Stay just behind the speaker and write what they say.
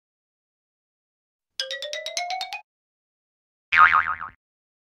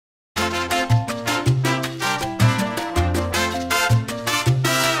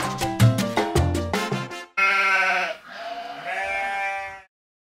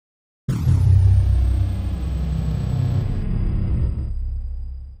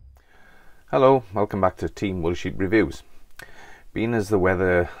Hello, welcome back to Team Woolsheep Reviews. Being as the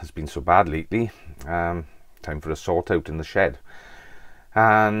weather has been so bad lately, time for a sort out in the shed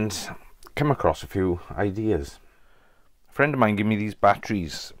and come across a few ideas. A friend of mine gave me these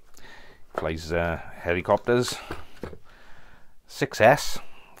batteries, flies helicopters, 6S,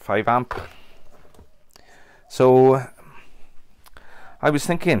 5 amp. So I was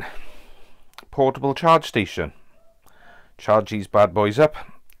thinking, portable charge station, charge these bad boys up,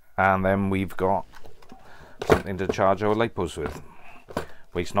 and then we've got something to charge our Lipos with.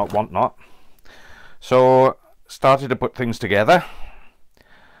 Waste not, want not. So started to put things together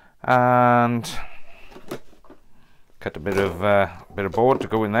and cut a bit of board to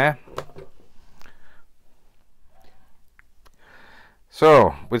go in there.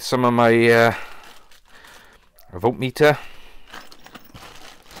 So with some of my voltmeter,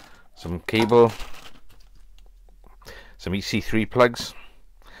 some cable, some EC3 plugs.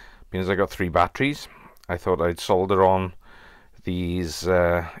 Because I got 3 batteries, I thought I'd solder on these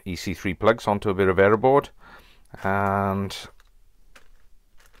EC3 plugs onto a bit of air board, and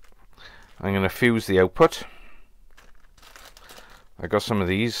I'm going to fuse the output. I got some of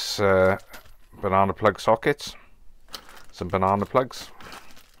these banana plug sockets, some banana plugs,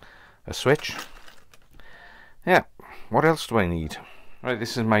 a switch. Yeah, what else do I need? Right,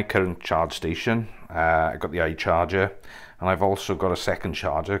 this is my current charge station. I got the iCharger, and I've also got a second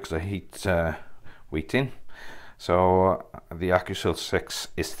charger because I hate waiting. So the AccuCell 6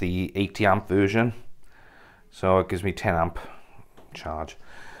 is the 80 amp version, so it gives me 10 amp charge.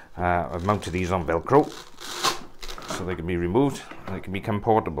 I've mounted these on Velcro so they can be removed and they can become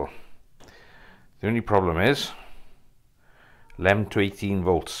portable. The only problem is 11 to 18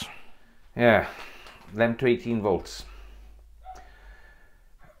 volts. Yeah, 11 to 18 volts.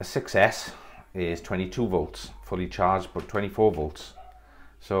 A 6S is 22 volts fully charged, but 24 volts,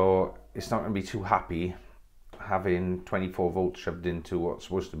 so it's not going to be too happy having 24 volts shoved into what's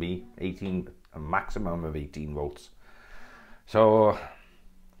supposed to be a maximum of 18 volts. So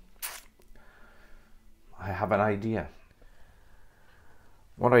I have an idea.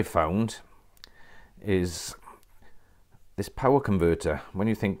 What I found is this power converter. When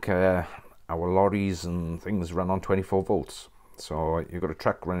you think our lorries and things run on 24 volts, so you've got a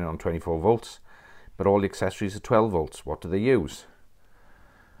truck running on 24 volts, but all the accessories are 12 volts. What do they use?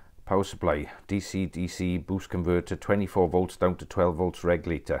 Power supply, DC boost converter, 24 volts down to 12 volts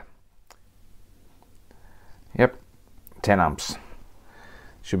regulator. Yep, 10 amps.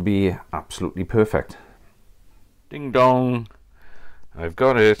 Should be absolutely perfect. Ding dong, I've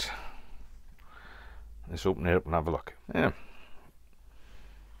got it. Let's open it up and have a look. Yeah,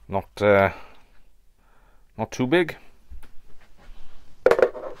 not too big.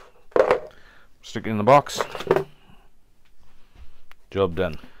 Stick it in the box. Job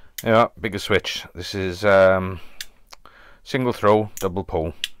done. Yeah, bigger switch. This is single throw, double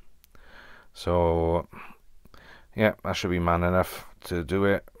pole. So yeah, that should be man enough to do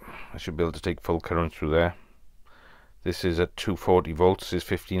it. I should be able to take full current through there. This is at 240 volts. This is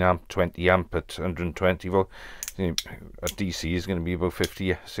 15 amp, 20 amp at 120 volt. At DC is going to be about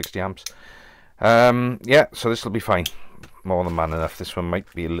 50, 60 amps. Yeah, so this will be fine. More than man enough. This one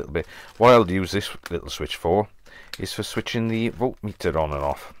might be a little bit. What I'll use this little switch for is for switching the voltmeter on and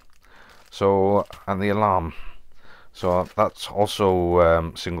off. So, and the alarm. So that's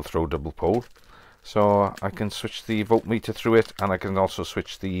also single throw double pole. So I can switch the voltmeter through it, and I can also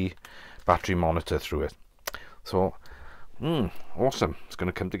switch the battery monitor through it. So, awesome. It's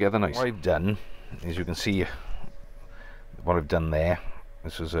going to come together nice. What I've done, as you can see, what I've done there.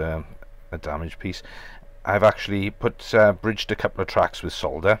 This was a damaged piece. I've actually bridged a couple of tracks with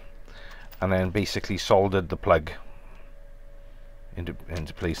solder, and then basically soldered the plug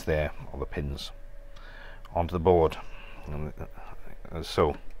into place there, all the pins onto the board.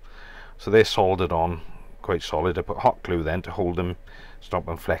 So they're soldered on quite solid. I put hot glue then to hold them, stop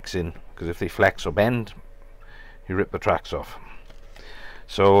them flexing, because if they flex or bend, you rip the tracks off.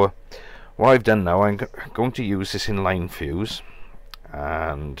 So what I've done now, I'm going to use this inline fuse,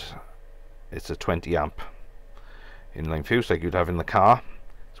 and it's a 20 amp inline fuse like you'd have in the car.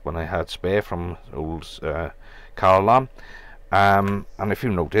 It's one I had spare from old car alarm. And if you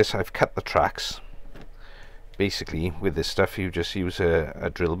notice, I've cut the tracks. Basically with this stuff you just use a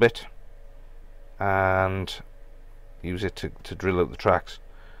drill bit and use it to drill out the tracks.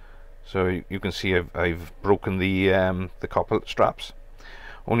 So you can see I've broken the copper straps,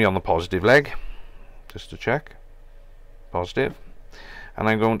 only on the positive leg, just to check. Positive. And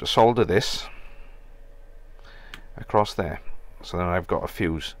I'm going to solder this across there, so then I've got a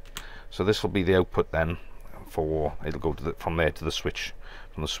fuse. So this will be the output then for, it'll go to from there to the switch,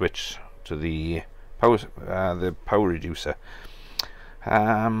 from the switch to the power reducer.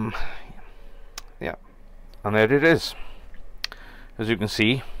 Yeah, and there it is. As you can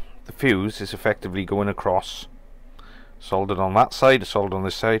see, the fuse is effectively going across, soldered on that side, soldered on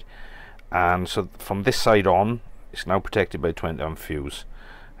this side, and so from this side on it's now protected by 20 amp fuse.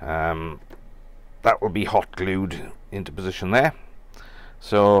 That will be hot glued into position there,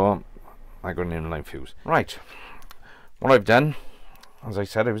 so I got an inline fuse. Right, what I've done, as I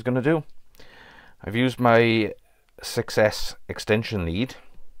said I was going to do, I've used my 6S extension lead.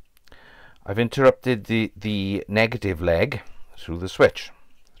 I've interrupted the negative leg through the switch,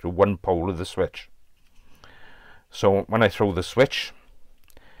 through one pole of the switch. So when I throw the switch,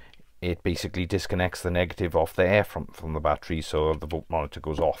 it basically disconnects the negative off there from the battery, so the volt monitor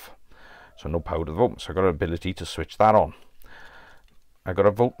goes off. So no power to the volt. So I've got an ability to switch that on. I've got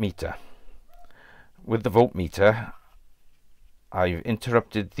a voltmeter. With the voltmeter, I've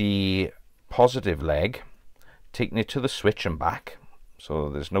interrupted the positive leg, taken it to the switch and back, so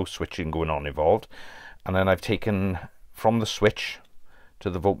there's no switching going on involved, and then I've taken from the switch to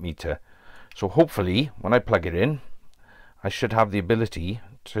the voltmeter. So hopefully when I plug it in, I should have the ability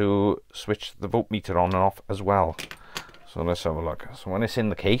to switch the voltmeter on and off as well. So let's have a look. So when it's in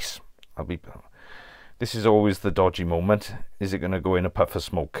the case, this is always the dodgy moment. Is it going to go in a puff of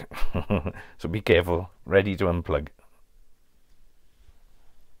smoke? So be careful, ready to unplug.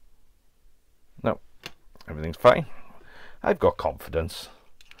 No, everything's fine. I've got confidence.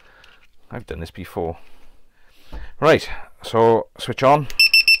 I've done this before. Right, so switch on.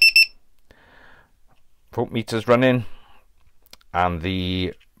 Voltmeter's running, and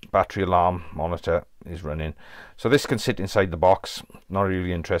the battery alarm monitor is running. So this can sit inside the box, not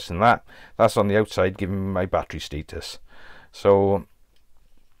really interested in that. That's on the outside, giving me my battery status. So,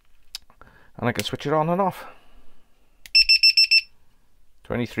 and I can switch it on and off.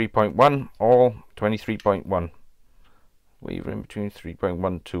 23.1, all 23.1. We're in between 3.1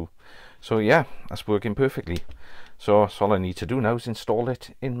 and 2. So yeah, that's working perfectly. So all I need to do now is install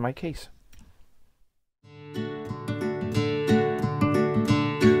it in my case.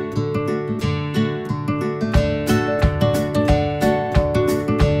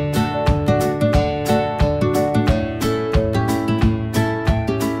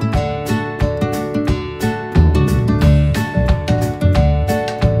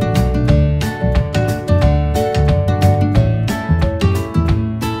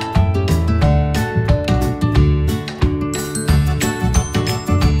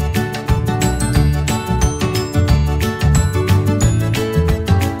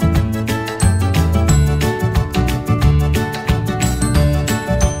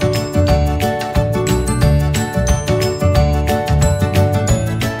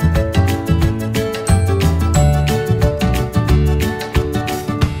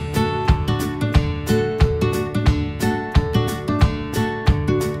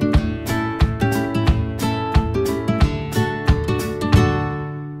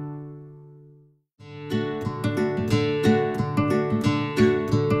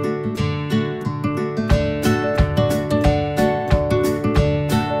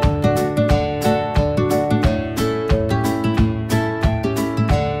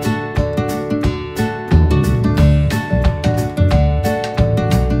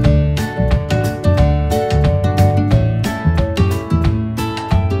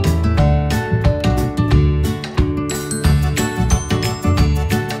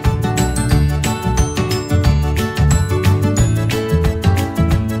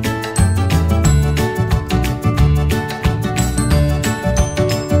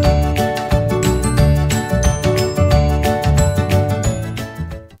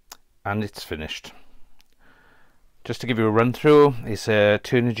 And it's finished. Just to give you a run through, it's a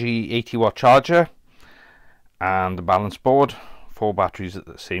Turnigy 80-watt charger and the balance board, 4 batteries at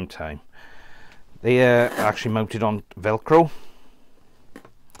the same time. They are actually mounted on Velcro,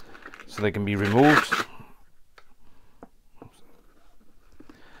 so they can be removed.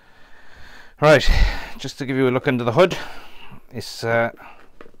 Right, just to give you a look under the hood, it's held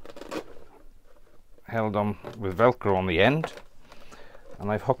on with Velcro on the end,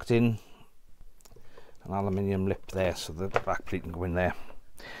 and I've hooked in an aluminium lip there so the back plate can go in there.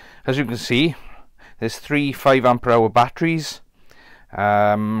 As you can see, there's 3 5-ampere-hour batteries.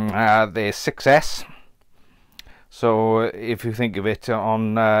 They're 6S, so if you think of it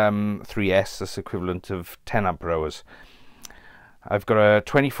on 3S, that's equivalent of 10 ampere hours. I've got a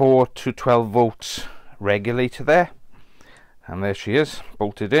 24 to 12 volts regulator there, and there she is,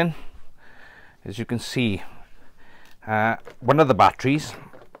 bolted in. As you can see, one of the batteries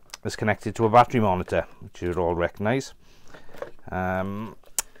is connected to a battery monitor, which you'll all recognize.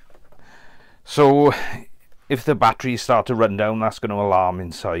 So if the batteries start to run down, that's going to alarm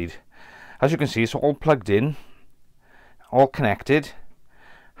inside. As you can see, it's all plugged in, all connected.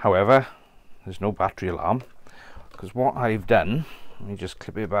 However, there's no battery alarm, because what I've done, let me just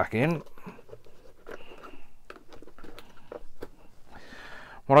clip it back in.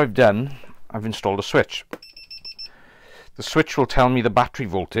 What I've done, I've installed a switch. The switch will tell me the battery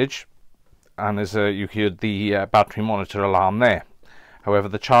voltage, and as you heard the battery monitor alarm there. However,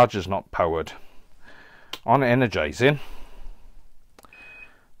 the charger's not powered. On energizing,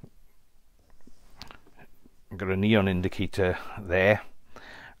 I've got a neon indicator there,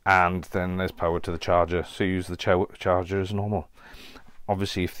 and then there's power to the charger, so use the charger as normal.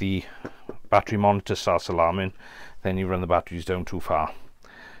 Obviously, if the battery monitor starts alarming, then you run the batteries down too far.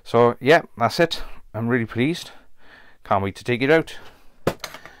 So yeah, that's it. I'm really pleased. Can't wait to take it out.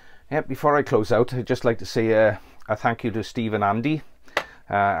 Yeah, before I close out, I'd just like to say a thank you to Steve and Andy,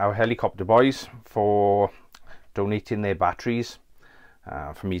 our helicopter boys, for donating their batteries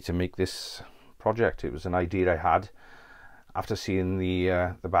for me to make this project. It was an idea I had after seeing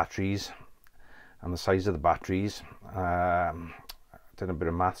the batteries and the size of the batteries. I did a bit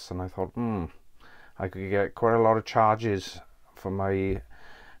of maths and I thought, I could get quite a lot of charges for my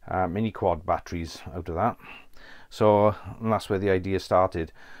mini quad batteries out of that. So and that's where the idea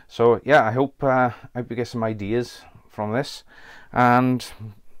started. So yeah, I hope you get some ideas from this and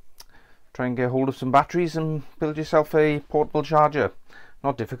try and get hold of some batteries and build yourself a portable charger.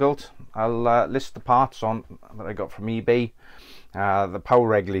 Not difficult. I'll list the parts on that I got from eBay. The power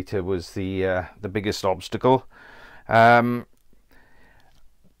regulator was the biggest obstacle. What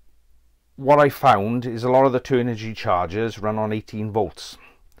I found is a lot of the Turnigy chargers run on 18 volts.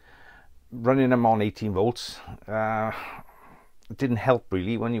 Running them on 18 volts didn't help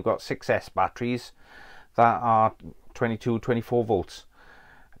really when you've got 6S batteries that are 22, 24 volts.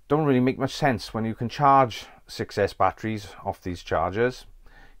 Don't really make much sense when you can charge 6S batteries off these chargers,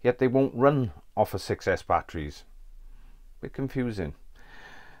 yet they won't run off of 6S batteries. Bit confusing.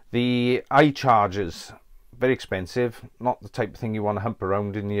 The iChargers, very expensive, not the type of thing you want to hump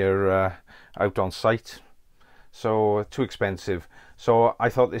around in your out on site, so too expensive. So I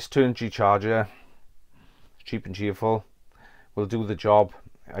thought this Turnigy charger, cheap and cheerful, will do the job.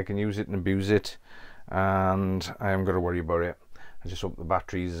 I can use it and abuse it, and I am going to worry about it. I just hope the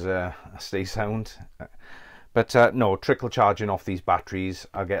batteries stay sound. But no, trickle charging off these batteries,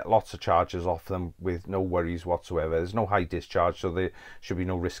 I'll get lots of charges off them with no worries whatsoever. There's no high discharge, so there should be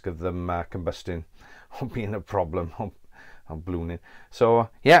no risk of them combusting or being a problem or ballooning. So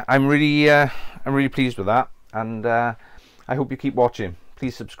yeah, I'm really pleased with that, and I hope you keep watching.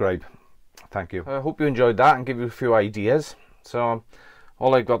 Please subscribe. Thank you. I hope you enjoyed that and give you a few ideas. So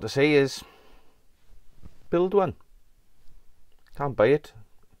all I've got to say is build one. Can't buy it.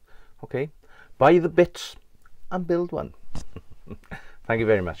 Okay, buy the bits and build one. Thank you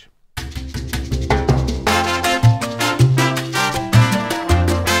very much.